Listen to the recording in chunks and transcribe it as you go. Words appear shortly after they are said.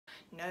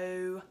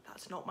No,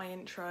 that's not my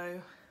intro.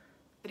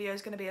 Video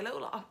is going to be a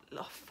little,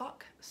 oh,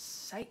 fuck's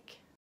sake.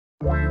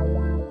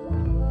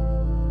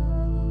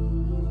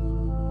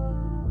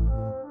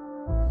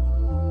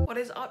 What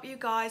is up, you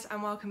guys,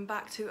 and welcome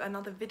back to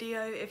another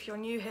video. If you're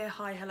new here,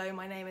 hi, hello,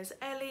 my name is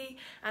Ellie,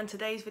 and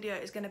today's video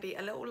is going to be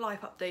a little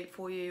life update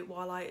for you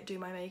while I do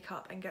my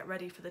makeup and get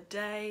ready for the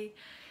day.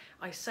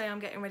 I say I'm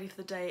getting ready for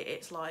the day,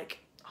 it's like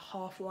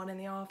 1:30 in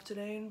the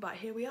afternoon, but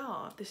here we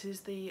are. This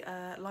is the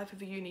life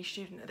of a uni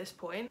student at this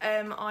point.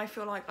 I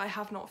feel like I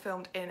have not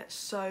filmed in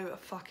so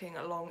fucking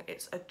long,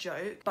 it's a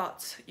joke,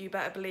 but you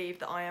better believe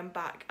that I am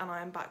back, and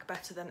I am back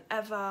better than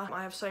ever.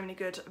 I have so many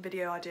good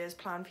video ideas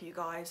planned for you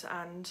guys,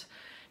 and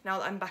now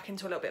that I'm back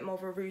into a little bit more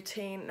of a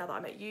routine, now that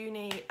I'm at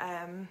uni,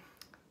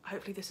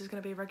 hopefully this is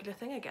going to be a regular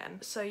thing again.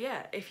 So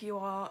yeah, if you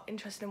are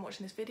interested in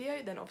watching this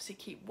video, then obviously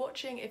keep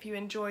watching. If you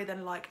enjoy,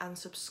 then like and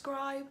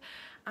subscribe,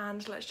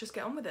 and let's just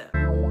get on with it.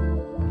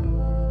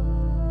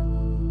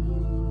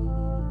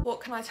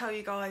 What can I tell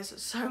you guys?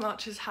 So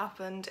much has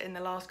happened in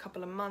the last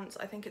couple of months.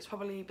 I think it's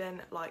probably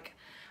been like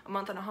a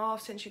month and a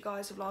half since you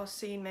guys have last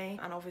seen me,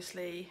 and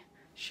obviously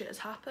shit has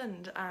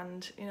happened,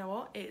 and you know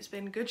what, it's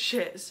been good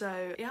shit.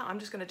 So yeah, I'm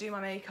just gonna do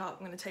my makeup,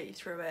 I'm gonna take you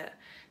through it,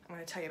 I'm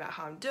gonna tell you about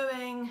how I'm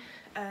doing,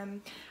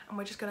 and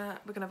we're gonna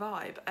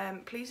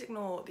vibe. Please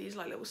ignore these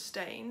like little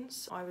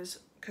stains. I was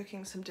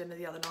cooking some dinner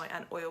the other night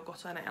and oil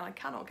got on it, and I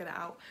cannot get it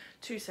out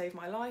to save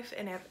my life.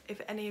 And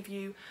if any of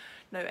you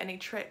know any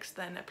tricks,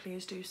 then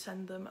please do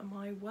send them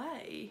my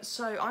way.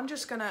 So I'm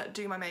just gonna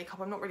do my makeup.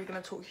 I'm not really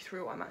gonna talk you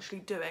through what I'm actually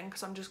doing,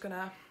 because I'm just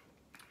gonna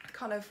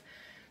kind of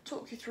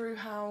talk you through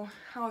how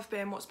I've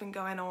been, what's been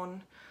going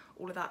on,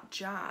 all of that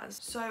jazz.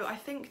 So I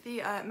think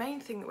the main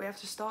thing that we have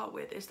to start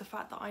with is the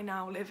fact that I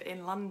now live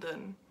in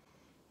London.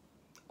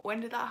 When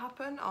did that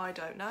happen? I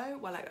don't know.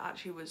 Well, it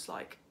actually was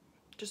like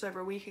just over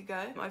a week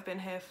ago. I've been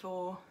here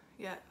for,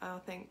 yeah, I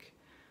think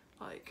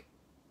like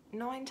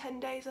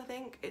 9-10 days, I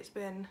think. It's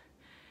been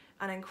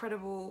an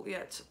incredible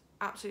yet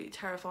absolutely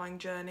terrifying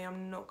journey,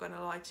 I'm not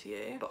gonna lie to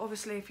you. But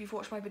obviously if you've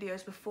watched my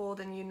videos before,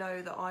 then you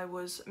know that I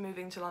was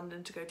moving to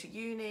London to go to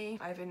uni.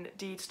 I've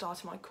indeed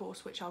started my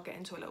course, which I'll get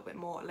into a little bit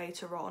more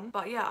later on.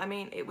 But yeah, I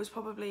mean, it was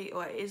probably,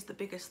 or it is the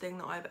biggest thing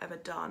that I've ever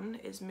done,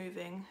 is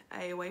moving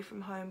away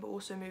from home, but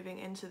also moving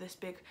into this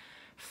big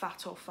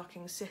fat off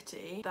fucking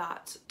city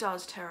that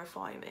does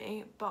terrify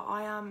me, but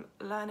I am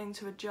learning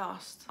to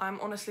adjust. I'm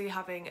honestly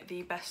having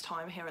the best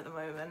time here at the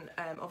moment.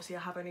 Obviously I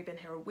have only been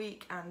here a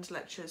week, and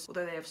lectures,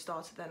 although they have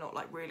started, they're not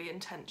like really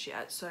intense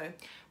yet, so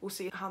we'll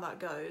see how that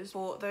goes.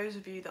 For those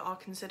of you that are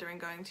considering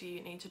going to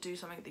uni to do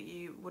something that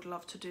you would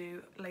love to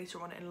do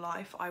later on in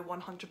life, I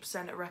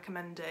 100%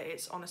 recommend it.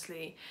 It's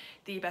honestly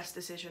the best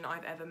decision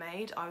I've ever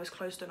made. I was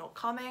close to not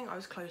coming, I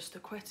was close to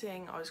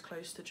quitting, I was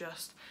close to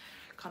just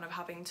kind of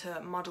having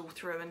to muddle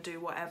through and do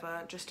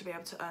whatever just to be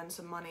able to earn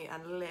some money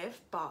and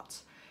live, but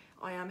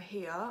I am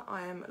here,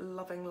 I am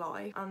loving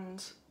life,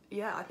 and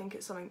yeah, I think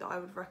it's something that I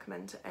would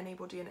recommend to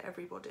anybody and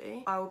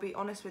everybody. I will be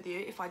honest with you,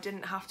 if I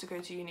didn't have to go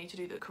to uni to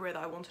do the career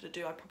that I wanted to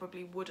do, I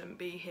probably wouldn't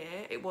be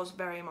here. It was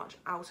very much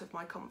out of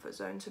my comfort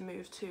zone to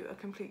move to a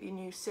completely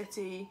new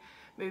city,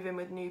 move in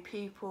with new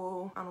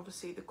people, and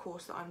obviously the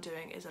course that I'm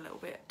doing is a little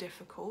bit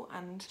difficult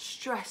and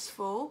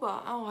stressful,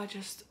 but oh, I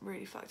just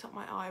really fucked up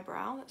my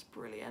eyebrow. That's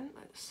brilliant.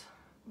 Let's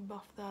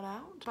buff that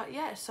out. But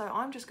yeah, so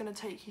I'm just going to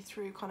take you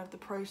through kind of the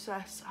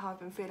process, how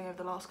I've been feeling over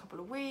the last couple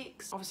of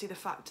weeks. Obviously the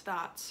fact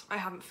that I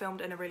haven't filmed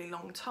in a really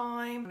long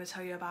time. I'm going to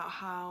tell you about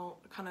how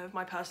kind of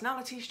my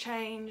personality's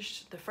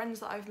changed, the friends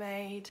that I've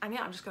made, and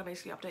yeah, I'm just going to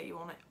basically update you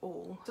on it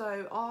all.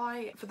 So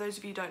for those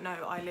of you who don't know,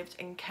 I lived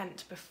in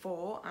Kent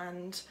before,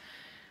 and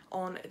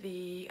on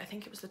the, I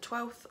think it was the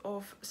 12th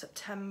of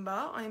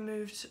September, I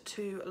moved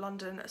to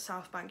London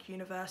South Bank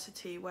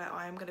University, where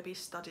I am going to be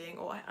studying,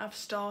 or I have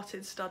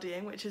started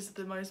studying, which is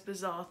the most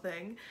bizarre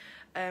thing,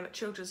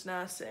 children's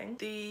nursing.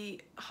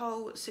 The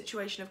whole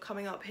situation of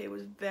coming up here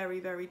was very,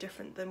 very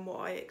different than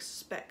what I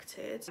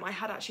expected. I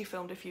had actually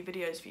filmed a few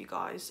videos for you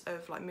guys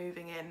of like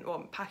moving in,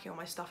 or packing all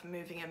my stuff and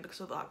moving in, because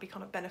I thought that'd be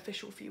kind of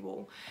beneficial for you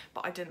all,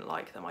 but I didn't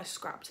like them, I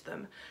scrapped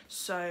them.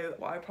 So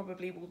what I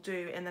probably will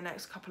do in the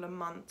next couple of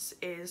months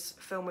is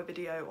film a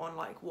video on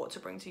like what to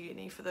bring to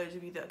uni for those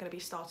of you that are going to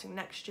be starting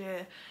next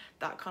year,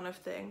 that kind of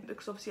thing,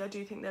 because obviously I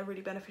do think they're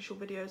really beneficial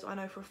videos. I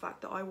know for a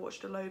fact that I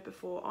watched a load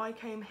before I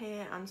came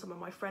here, and some of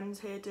my friends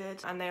here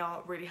did, and they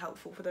are really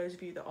helpful for those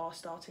of you that are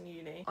starting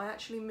uni. I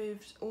actually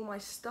moved all my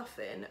stuff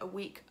in a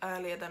week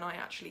earlier than I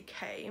actually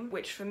came,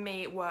 which for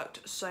me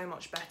worked so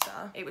much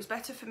better. It was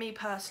better for me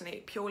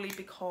personally purely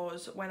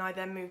because when I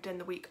then moved in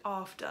the week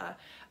after,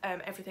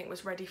 everything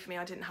was ready for me.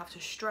 I didn't have to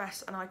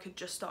stress, and I could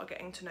just start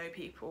getting to know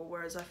people,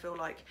 whereas I feel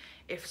like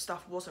if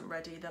stuff wasn't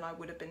ready, then I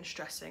would have been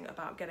stressing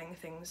about getting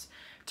things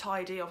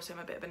tidy. Obviously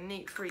I'm a bit of a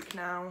neat freak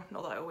now,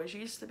 not that I always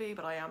used to be,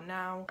 but I am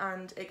now,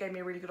 and it gave me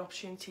a really good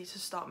opportunity to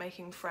start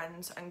making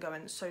friends and go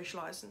and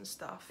socialise and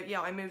stuff. But yeah,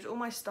 I moved all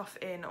my stuff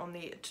in on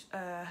the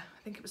I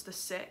think it was the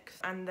 6th,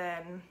 and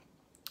then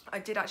I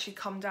did actually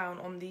come down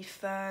on the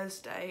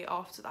Thursday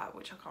after that,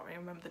 which I can't really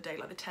remember the date,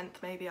 like the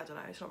 10th maybe, I don't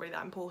know, it's not really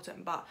that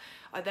important. But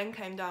I then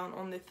came down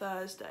on the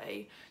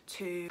Thursday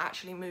to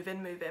actually move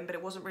in, but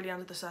it wasn't really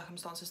under the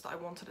circumstances that I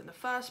wanted in the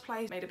first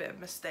place. Made a bit of a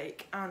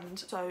mistake, and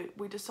so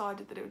we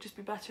decided that it would just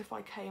be better if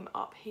I came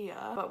up here.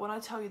 But when I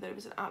tell you that it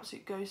was an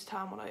absolute ghost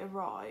town when I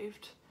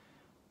arrived,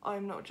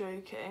 I'm not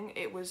joking,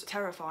 it was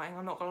terrifying,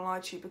 I'm not gonna lie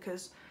to you,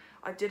 because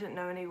I didn't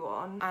know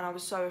anyone and I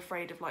was so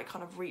afraid of like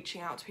kind of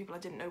reaching out to people. I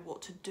didn't know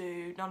what to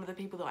do. None of the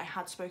people that I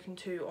had spoken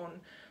to on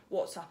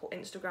WhatsApp or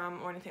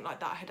Instagram or anything like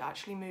that had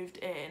actually moved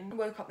in. I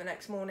woke up the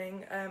next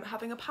morning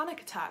having a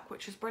panic attack,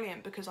 which was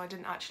brilliant because I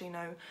didn't actually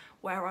know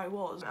where I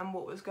was and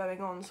what was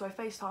going on. So I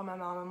FaceTimed my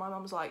mum, and my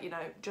mum was like, you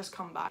know, just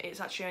come back. It's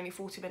actually only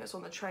 40 minutes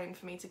on the train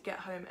for me to get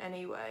home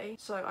anyway.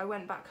 So I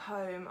went back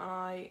home and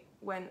I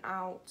went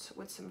out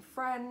with some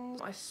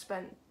friends. I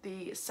spent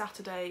the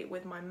Saturday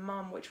with my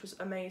mum, which was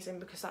amazing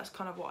because that's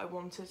kind of what I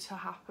wanted to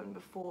happen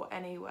before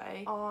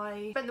anyway.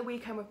 I spent the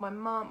weekend with my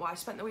mum. Well, I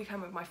spent the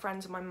weekend with my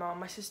friends and my mum.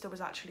 My sister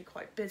was actually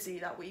quite busy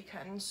that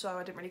weekend, so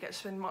I didn't really get to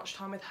spend much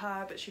time with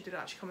her, but she did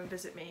actually come and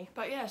visit me.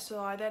 But yeah,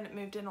 so I then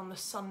moved in on the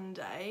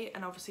Sunday,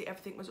 and obviously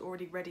everything was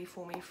already ready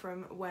for me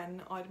from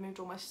when I'd moved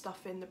all my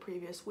stuff in the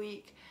previous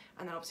week,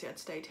 and then obviously I'd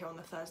stayed here on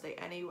the Thursday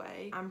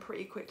anyway. And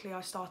pretty quickly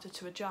I started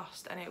to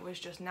adjust, and it was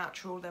just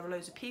natural. There were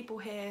loads of people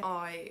here.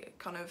 I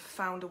kind of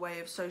found a way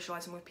of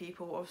socialising with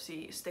people,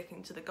 obviously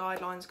sticking to the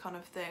guidelines kind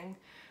of thing.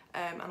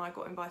 And I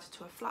got invited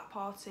to a flat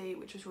party,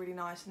 which was really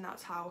nice, and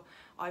that's how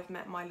I've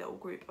met my little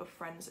group of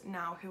friends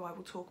now, who I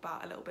will talk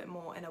about a little bit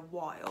more in a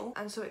while.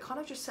 And so it kind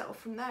of just settled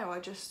from there. I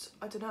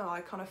don't know,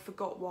 I kind of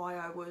forgot why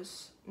I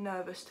was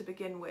nervous to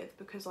begin with,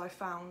 because I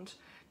found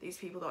these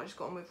people that I just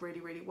got on with really,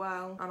 really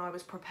well, and I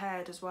was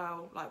prepared as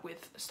well, like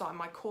with starting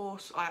my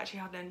course. I actually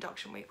had an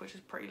induction week, which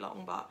was pretty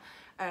long, but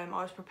I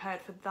was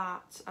prepared for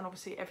that, and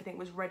obviously everything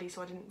was ready,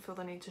 so I didn't feel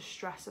the need to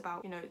stress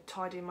about, you know,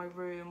 tidying my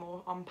room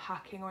or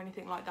unpacking or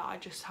anything like that. I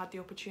just had the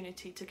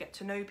opportunity to get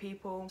to know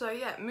people. So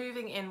yeah,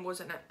 moving in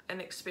was an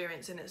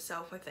experience in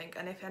itself, I think,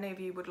 and if any of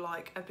you would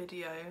like a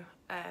video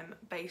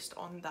based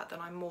on that, then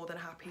I'm more than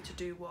happy to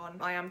do one.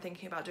 I am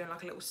thinking about doing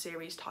like a little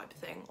series type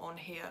thing on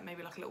here,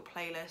 maybe like a little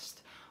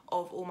playlist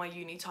of all my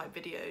uni type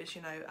videos,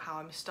 you know, how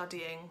I'm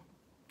studying,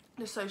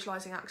 the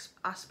socialising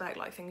aspect,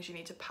 like things you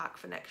need to pack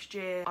for next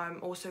year. I'm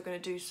also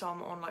going to do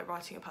some on like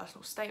writing your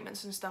personal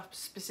statements and stuff,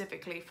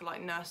 specifically for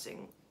like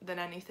nursing than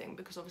anything,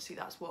 because obviously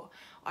that's what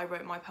I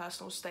wrote my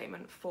personal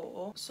statement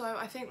for. So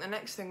I think the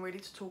next thing really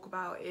to talk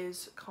about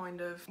is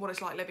kind of what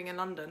it's like living in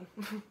London,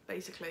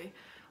 basically.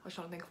 I was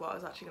trying to think of what I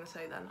was actually going to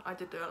say then. I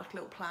did do like a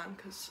little plan,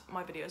 because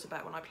my videos are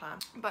better when I plan.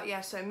 But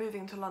yeah, so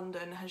moving to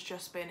London has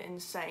just been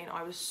insane.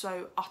 I was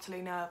so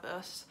utterly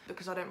nervous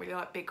because I don't really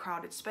like big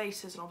crowded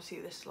spaces, and obviously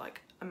this is like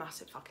a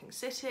massive fucking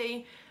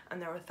city,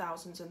 and there are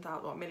thousands and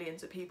thousands, or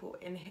millions of people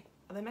in here.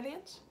 Are there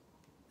millions?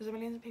 Is there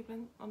millions of people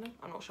in London?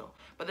 I'm not sure.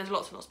 But there's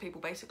lots and lots of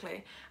people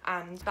basically.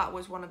 And that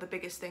was one of the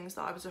biggest things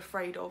that I was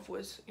afraid of,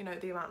 was, you know,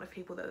 the amount of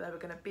people that there were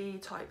going to be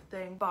type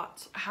thing.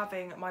 But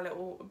having my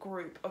little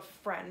group of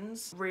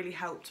friends really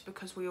helped,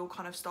 because we all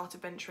kind of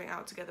started venturing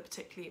out together,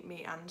 particularly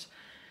me and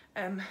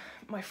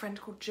my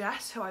friend called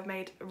Jess, who I've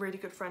made really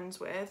good friends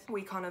with.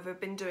 We kind of have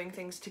been doing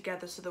things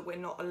together so that we're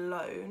not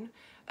alone,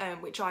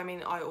 which I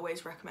mean I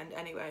always recommend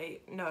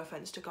anyway. No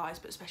offence to guys,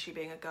 but especially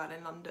being a girl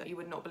in London, you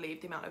would not believe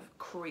the amount of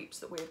creeps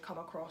that we've come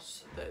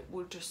across that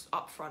will just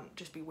up front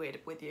just be weird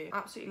with you.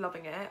 Absolutely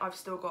loving it. I've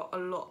still got a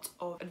lot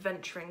of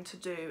adventuring to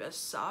do as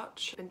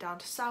such. Been down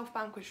to South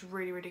Bank, which is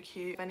really, really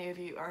cute. If any of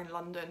you are in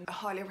London, I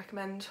highly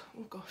recommend,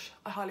 oh gosh,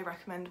 I highly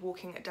recommend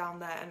walking down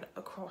there and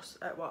across,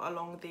 well,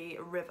 along the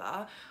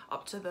river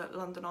up to the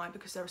London Eye,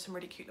 because there are some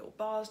really cute little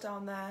bars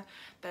down there.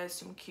 There's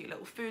some cute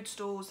little food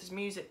stalls, there's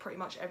music pretty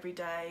much every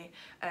day,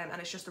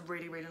 and it's just a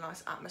really, really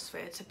nice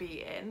atmosphere to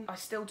be in. I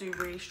still do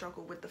really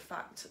struggle with the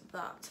fact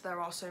that there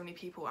are so many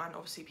people, and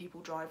obviously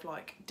people drive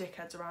like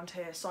dickheads around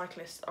here.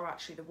 Cyclists are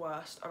actually the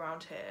worst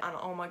around here, and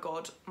oh my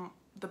god,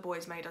 the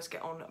boys made us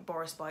get on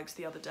Boris bikes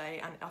the other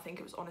day, and I think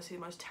it was honestly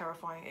the most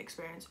terrifying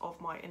experience of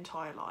my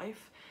entire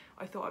life.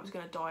 I thought I was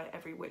going to die at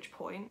every which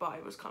point, but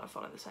it was kind of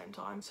fun at the same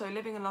time. So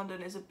living in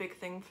London is a big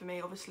thing for me.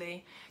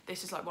 Obviously,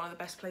 this is like one of the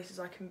best places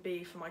I can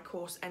be for my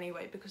course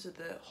anyway, because of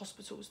the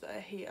hospitals that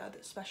are here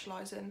that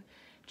specialise in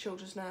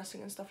children's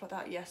nursing and stuff like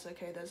that. Yes,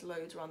 okay, there's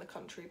loads around the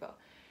country, but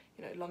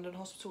you know, London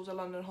hospitals are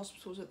London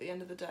hospitals at the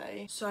end of the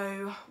day.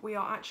 So we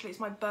are actually, it's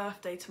my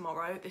birthday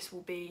tomorrow. This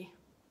will be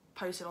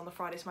posted on the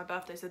Friday, so my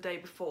birthday's the day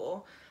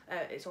before.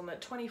 It's on the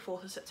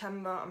 24th of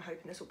September. I'm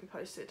hoping this will be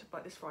posted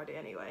by this Friday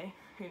anyway.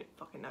 Who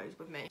fucking knows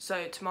with me.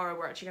 So tomorrow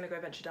we're actually going to go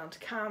venture down to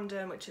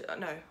Camden, which is,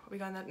 no, are we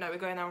going there? No, we're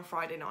going there on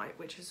Friday night,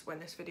 which is when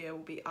this video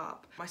will be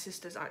up. My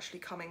sister's actually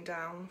coming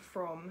down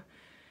from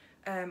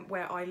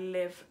where I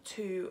live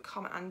to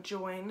come and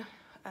join,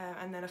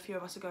 and then a few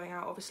of us are going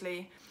out.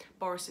 Obviously,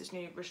 Boris's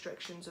new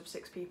restrictions of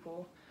 6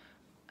 people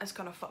has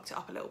kind of fucked it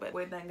up a little bit.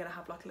 We're then going to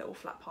have like a little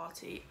flat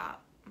party at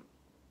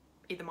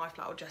either my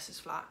flat or Jess's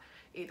flat.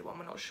 Either one,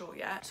 we're not sure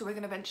yet. So we're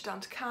going to venture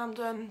down to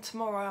Camden.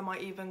 Tomorrow I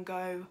might even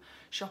go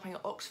shopping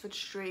at Oxford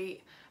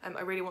Street.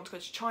 I really want to go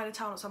to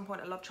Chinatown at some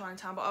point. I love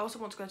Chinatown, but I also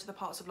want to go to the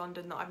parts of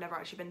London that I've never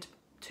actually been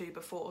to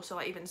before. So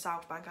like even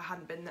South Bank, I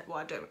hadn't been there. Well,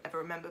 I don't ever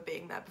remember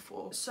being there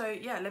before. So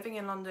yeah, living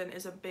in London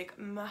is a big,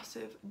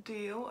 massive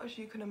deal, as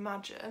you can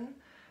imagine.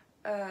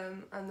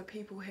 And the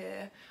people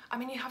here, I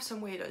mean, you have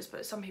some weirdos,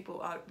 but some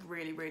people are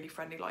really, really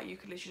friendly. Like you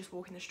could literally just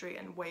walk in the street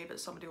and wave at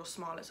somebody or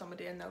smile at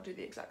somebody and they'll do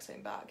the exact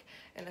same back,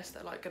 unless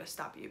they're like gonna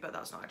stab you, but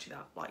that's not actually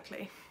that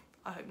likely.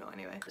 I hope not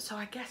anyway. So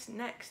I guess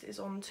next is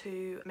on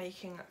to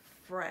making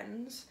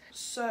friends.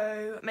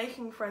 So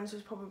making friends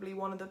was probably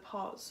one of the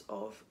parts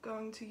of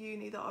going to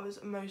uni that I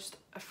was most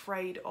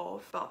afraid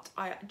of, but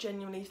I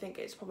genuinely think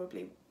it's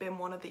probably been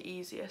one of the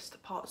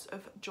easiest parts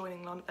of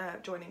joining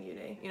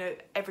uni. You know,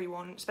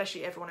 everyone,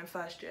 especially everyone in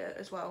first year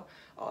as well,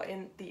 are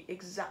in the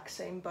exact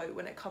same boat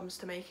when it comes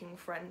to making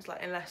friends,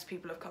 like unless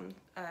people have come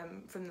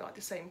from like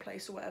the same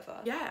place or whatever.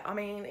 Yeah, I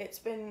mean, it's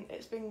been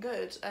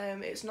good.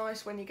 It's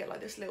nice when you get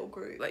like this little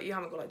group, like you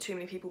haven't got like too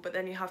many people, but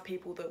then you have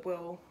people that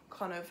will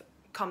kind of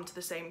come to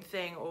the same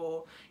thing,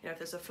 or you know, if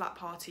there's a flat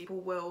party, people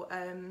will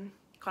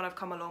kind of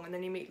come along, and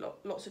then you meet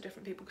lots of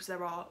different people, because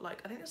there are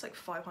like, I think there's like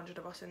 500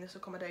 of us in this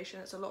accommodation.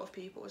 It's a lot of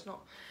people. It's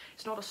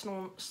not a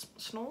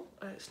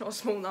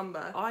small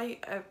number. I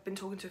have been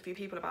talking to a few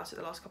people about it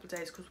the last couple of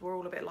days, because we're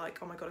all a bit like,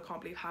 oh my god, I can't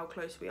believe how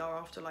close we are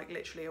after like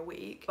literally a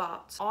week.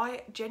 But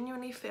I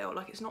genuinely feel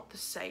like it's not the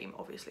same,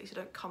 obviously, so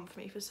don't come for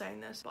me for saying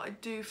this, but I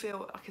do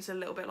feel like it's a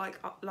little bit like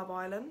Love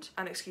Island.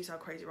 And excuse how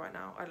crazy right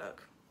now I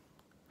look.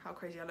 How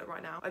crazy I look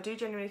right now. I do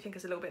genuinely think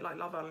it's a little bit like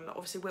Love Island.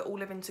 Obviously we're all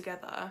living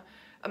together,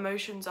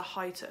 emotions are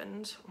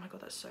heightened. Oh my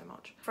god, that's so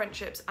much.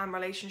 Friendships and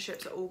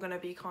relationships are all gonna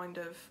be kind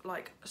of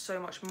like so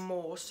much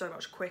more, so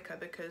much quicker,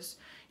 because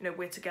you know,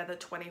 we're together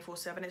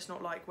 24/7. It's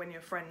not like when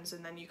you're friends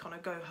and then you kind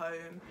of go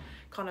home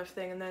kind of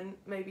thing and then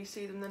maybe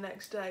see them the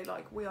next day.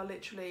 Like we are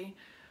literally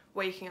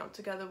waking up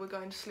together, we're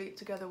going to sleep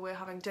together, we're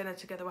having dinner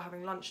together, we're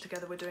having lunch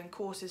together, we're doing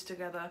courses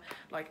together.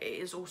 Like it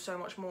is all so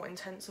much more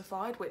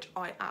intensified, which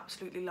I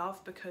absolutely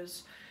love,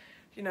 because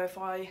you know, if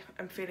I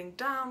am feeling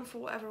down for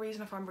whatever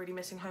reason, if I'm really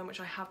missing home,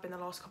 which I have been the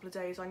last couple of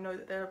days, I know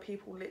that there are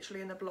people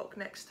literally in the block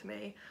next to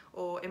me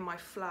or in my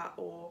flat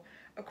or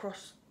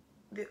across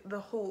the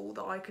hall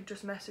that I could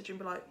just message and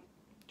be like,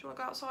 do you want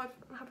to go outside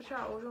and have a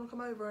chat, or do you want to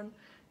come over and,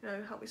 you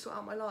know, help me sort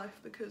out my life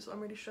because I'm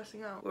really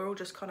stressing out. We're all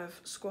just kind of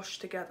squashed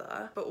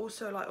together, but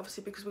also like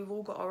obviously because we've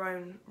all got our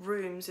own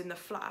rooms in the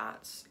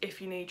flats, if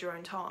you need your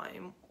own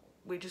time,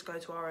 we just go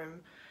to our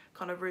own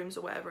kind of rooms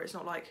or whatever. It's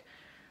not like,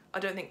 I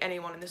don't think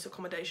anyone in this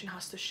accommodation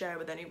has to share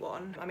with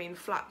anyone. I mean,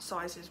 flat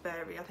sizes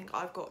vary. I think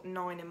I've got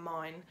 9 in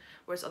mine,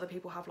 whereas other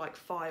people have like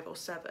 5 or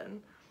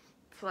 7.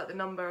 So like the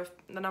number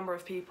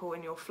of people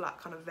in your flat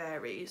kind of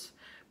varies,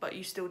 but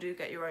you still do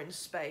get your own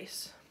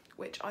space,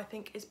 which I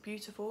think is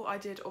beautiful. I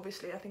did,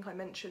 obviously, I think I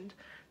mentioned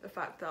the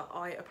fact that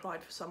I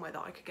applied for somewhere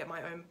that I could get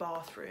my own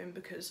bathroom,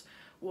 because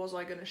was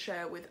I going to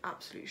share with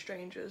absolute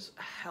strangers?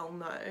 Hell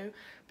no.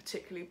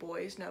 Particularly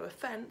boys, no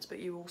offence, but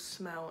you all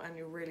smell and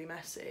you're really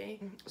messy.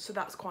 So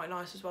that's quite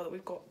nice as well, that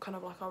we've got kind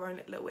of like our own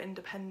little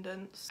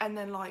independence. And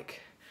then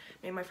like,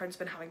 me and my friends have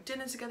been having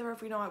dinner together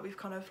every night. We've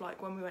kind of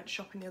like, when we went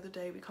shopping the other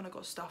day, we kind of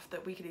got stuff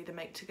that we could either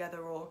make together,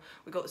 or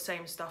we got the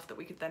same stuff that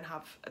we could then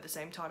have at the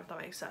same time, if that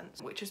makes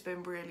sense, which has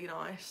been really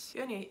nice.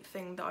 The only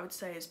thing that I would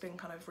say has been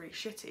kind of really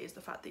shitty is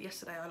the fact that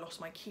yesterday I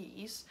lost my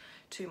keys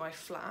to my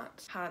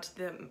flat, had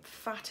the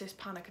fattest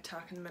panic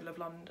attack in the middle of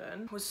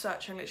London, was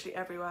searching literally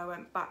everywhere. I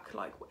went back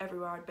like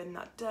everywhere I'd been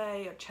that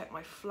day. I checked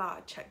my flat,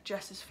 I checked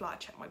Jess's flat, I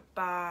checked my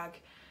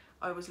bag.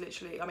 I was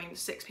literally, I mean,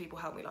 6 people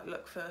helped me like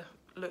look for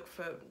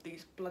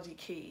these bloody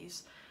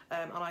keys,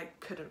 and I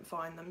couldn't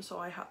find them, so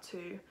I had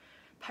to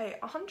pay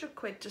 100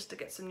 quid just to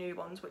get some new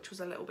ones, which was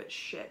a little bit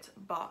shit.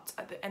 But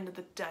at the end of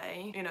the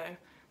day, you know,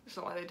 it's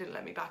not like they didn't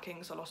let me back in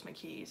because I lost my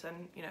keys,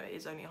 and you know, it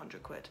is only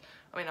 100 quid.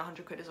 I mean,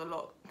 100 quid is a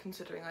lot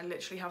considering I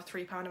literally have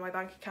 £3 in my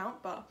bank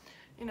account, but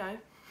you know,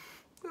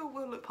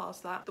 we'll look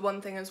past that. The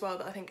one thing as well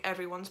that I think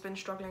everyone's been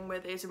struggling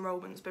with is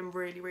enrollment's been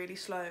really, really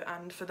slow.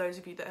 And for those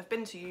of you that have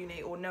been to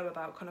uni or know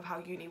about kind of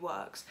how uni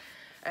works,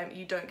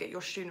 you don't get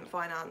your student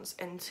finance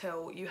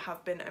until you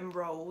have been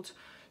enrolled.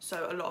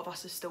 So a lot of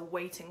us are still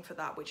waiting for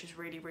that, which is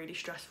really, really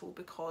stressful,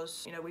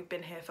 because you know, we've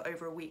been here for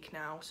over a week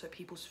now, so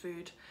people's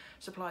food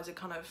supplies are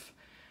kind of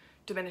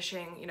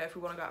diminishing. You know, if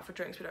we want to go out for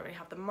drinks, we don't really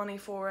have the money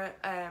for it,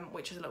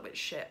 which is a little bit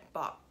shit,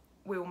 but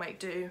we will make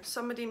do.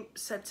 Somebody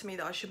said to me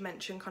that I should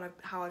mention kind of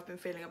how I've been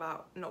feeling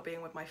about not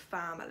being with my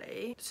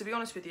family. To be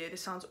honest with you, this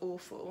sounds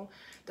awful.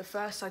 The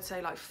first, I'd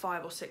say like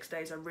 5 or 6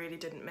 days, I really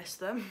didn't miss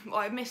them. Well,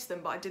 I missed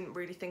them, but I didn't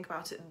really think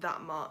about it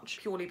that much,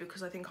 purely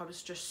because I think I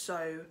was just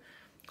so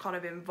kind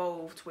of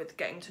involved with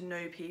getting to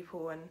know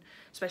people. And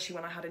especially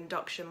when I had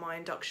induction, my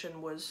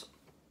induction was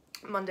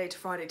Monday to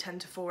Friday, 10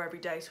 to 4 every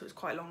day, so it was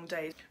quite long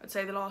days. I'd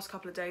say the last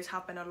couple of days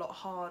have been a lot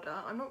harder.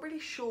 I'm not really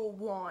sure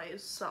why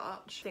as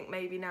such. I think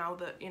maybe now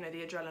that, you know,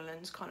 the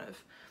adrenaline's kind of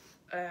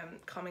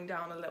coming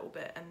down a little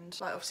bit, and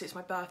like obviously it's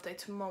my birthday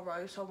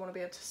tomorrow, so I want to be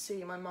able to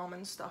see my mum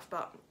and stuff,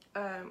 but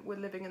with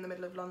living in the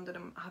middle of London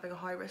and having a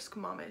high risk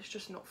mum, it's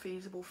just not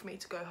feasible for me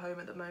to go home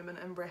at the moment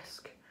and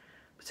risk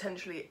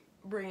potentially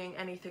bringing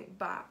anything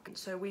back.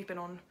 So we've been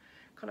on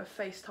kind of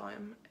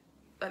FaceTime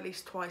at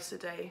least twice a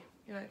day,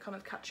 you know, kind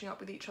of catching up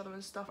with each other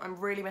and stuff. I'm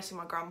really missing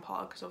my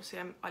grandpa because obviously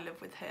I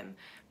live with him,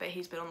 but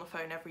he's been on the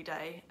phone every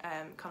day,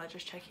 kind of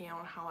just checking out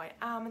on how I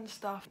am and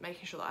stuff,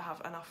 making sure that I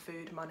have enough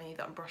food money,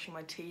 that I'm brushing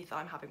my teeth, that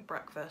I'm having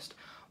breakfast,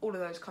 all of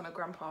those kind of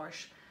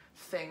grandpa-ish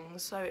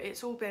things. So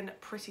it's all been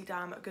pretty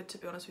damn good, to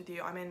be honest with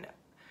you. I'm in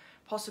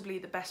possibly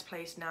the best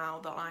place now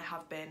that I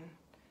have been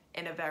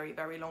in a very,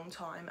 very long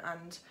time,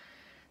 and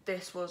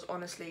this was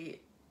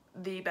honestly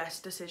the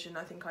best decision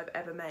I think I've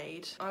ever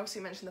made. I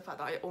obviously mentioned the fact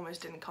that I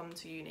almost didn't come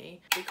to uni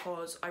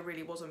because I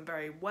really wasn't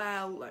very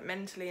well, like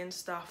mentally and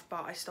stuff,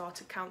 but I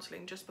started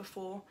counselling just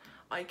before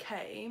I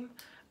came,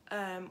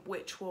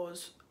 which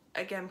was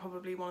again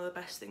probably one of the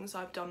best things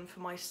I've done for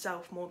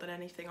myself more than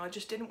anything. I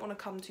just didn't want to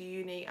come to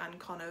uni and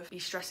kind of be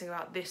stressing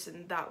about this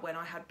and that when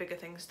I had bigger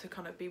things to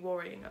kind of be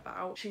worrying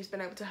about. She's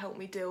been able to help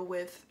me deal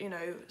with, you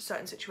know,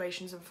 certain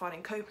situations and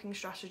finding coping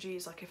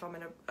strategies, like if I'm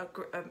in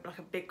like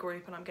a big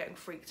group and I'm getting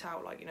freaked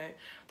out, like, you know,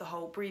 the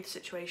whole breathe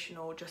situation,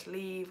 or just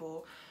leave,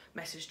 or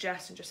message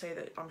Jess and just say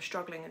that I'm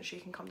struggling and she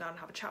can come down and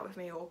have a chat with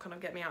me, or kind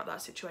of get me out of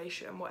that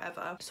situation,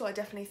 whatever. So I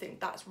definitely think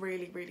that's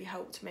really, really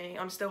helped me.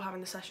 I'm still having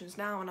the sessions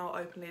now, and I'll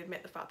openly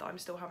admit the fact that I'm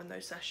still having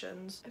those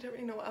sessions. I don't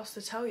really know what else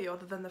to tell you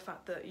other than the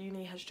fact that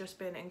uni has just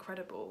been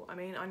incredible. I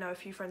mean, I know a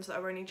few friends that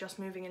are only just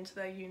moving into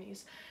their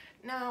unis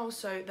now,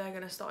 so they're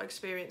going to start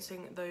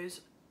experiencing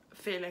those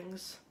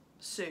feelings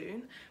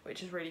soon,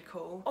 which is really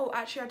cool. Oh,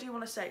 actually I do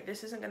want to say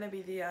this isn't going to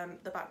be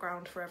the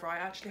background forever. I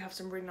actually have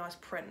some really nice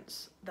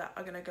prints that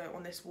are going to go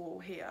on this wall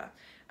here,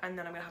 and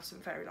then I'm going to have some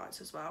fairy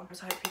lights as well,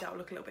 so hopefully that will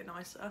look a little bit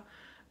nicer.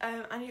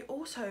 And you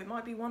also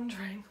might be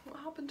wondering what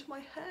happened to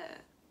my hair.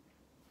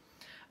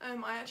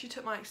 I actually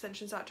took my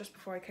extensions out just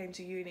before I came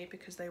to uni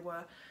because they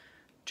were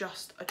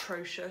just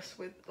atrocious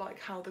with like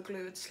how the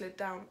glue had slid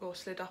down or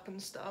slid up and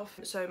stuff.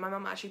 So my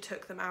mum actually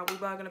took them out. We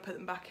were going to put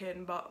them back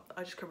in, but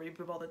I just couldn't really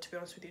be bothered, to be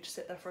honest with you, to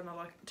sit there for another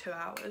like 2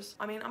 hours.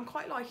 I mean, I'm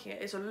quite liking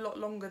it. It's a lot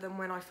longer than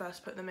when I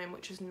first put them in,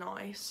 which is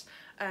nice,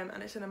 and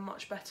it's in a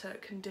much better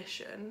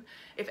condition.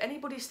 If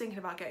anybody's thinking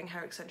about getting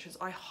hair extensions,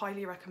 I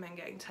highly recommend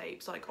getting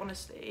tapes. Like,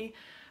 honestly,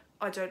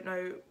 I don't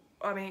know,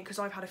 I mean, because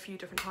I've had a few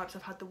different types.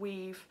 I've had the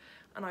weave,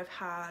 and I've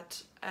had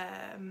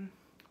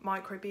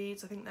micro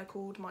beads, I think they're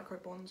called, micro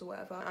bonds or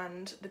whatever,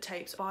 and the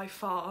tapes by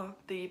far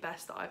the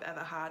best that I've ever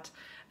had.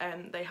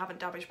 They haven't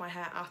damaged my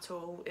hair at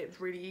all. It was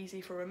really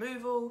easy for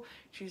removal.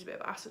 Just use a bit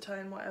of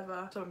acetone,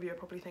 whatever. Some of you are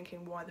probably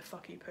thinking, why the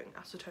fuck are you putting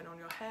acetone on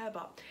your hair?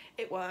 But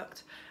it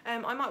worked. I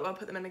might well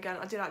put them in again.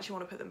 I did actually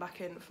want to put them back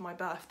in for my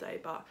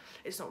birthday, but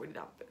it's not really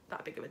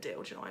that big of a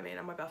deal, do you know what I mean?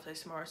 And my birthday's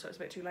tomorrow, so it's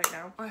a bit too late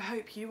now. I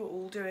hope you are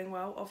all doing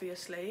well,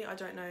 obviously. I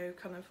don't know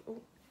kind of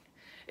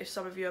if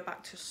some of you are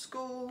back to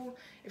school,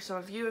 if some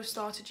of you have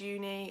started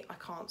uni, I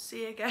can't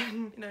see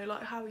again. You know,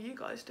 like, how are you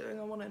guys doing?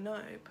 I want to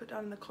know. Put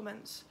down in the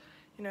comments,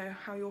 you know,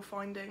 how you're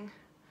finding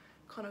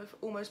kind of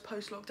almost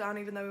post-lockdown,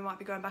 even though we might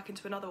be going back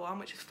into another one,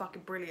 which is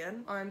fucking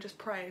brilliant. I'm just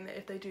praying that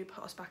if they do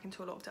put us back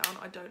into a lockdown,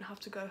 I don't have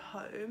to go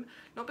home.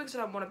 Not because I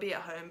don't want to be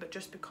at home, but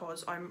just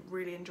because I'm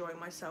really enjoying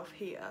myself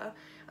here,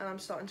 and I'm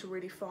starting to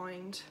really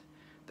find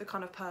the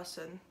kind of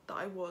person that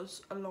I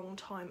was a long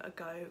time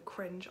ago.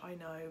 Cringe, I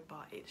know,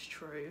 but it's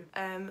true.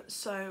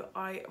 So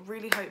I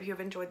really hope you have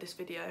enjoyed this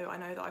video. I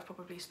know that I've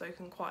probably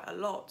spoken quite a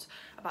lot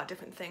about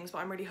different things, but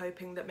I'm really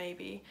hoping that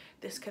maybe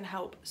this can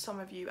help some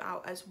of you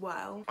out as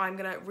well. I'm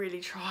gonna really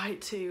try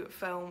to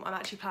film, I'm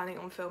actually planning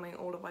on filming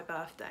all of my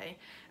birthday,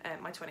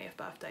 my 20th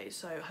birthday,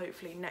 so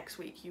hopefully next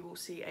week you will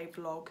see a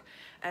vlog.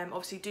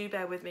 Obviously do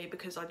bear with me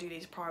because I do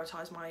need to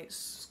prioritise my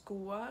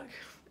schoolwork,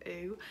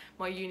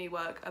 my uni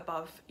work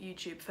above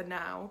YouTube for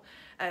now,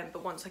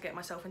 but once I get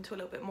myself into a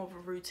little bit more of a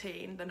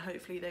routine, then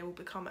hopefully they will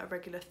become a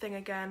regular thing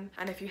again.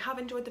 And if you have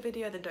enjoyed the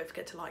video, then don't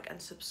forget to like and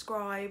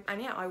subscribe,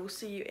 and yeah, I will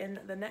see you in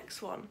the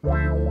next one.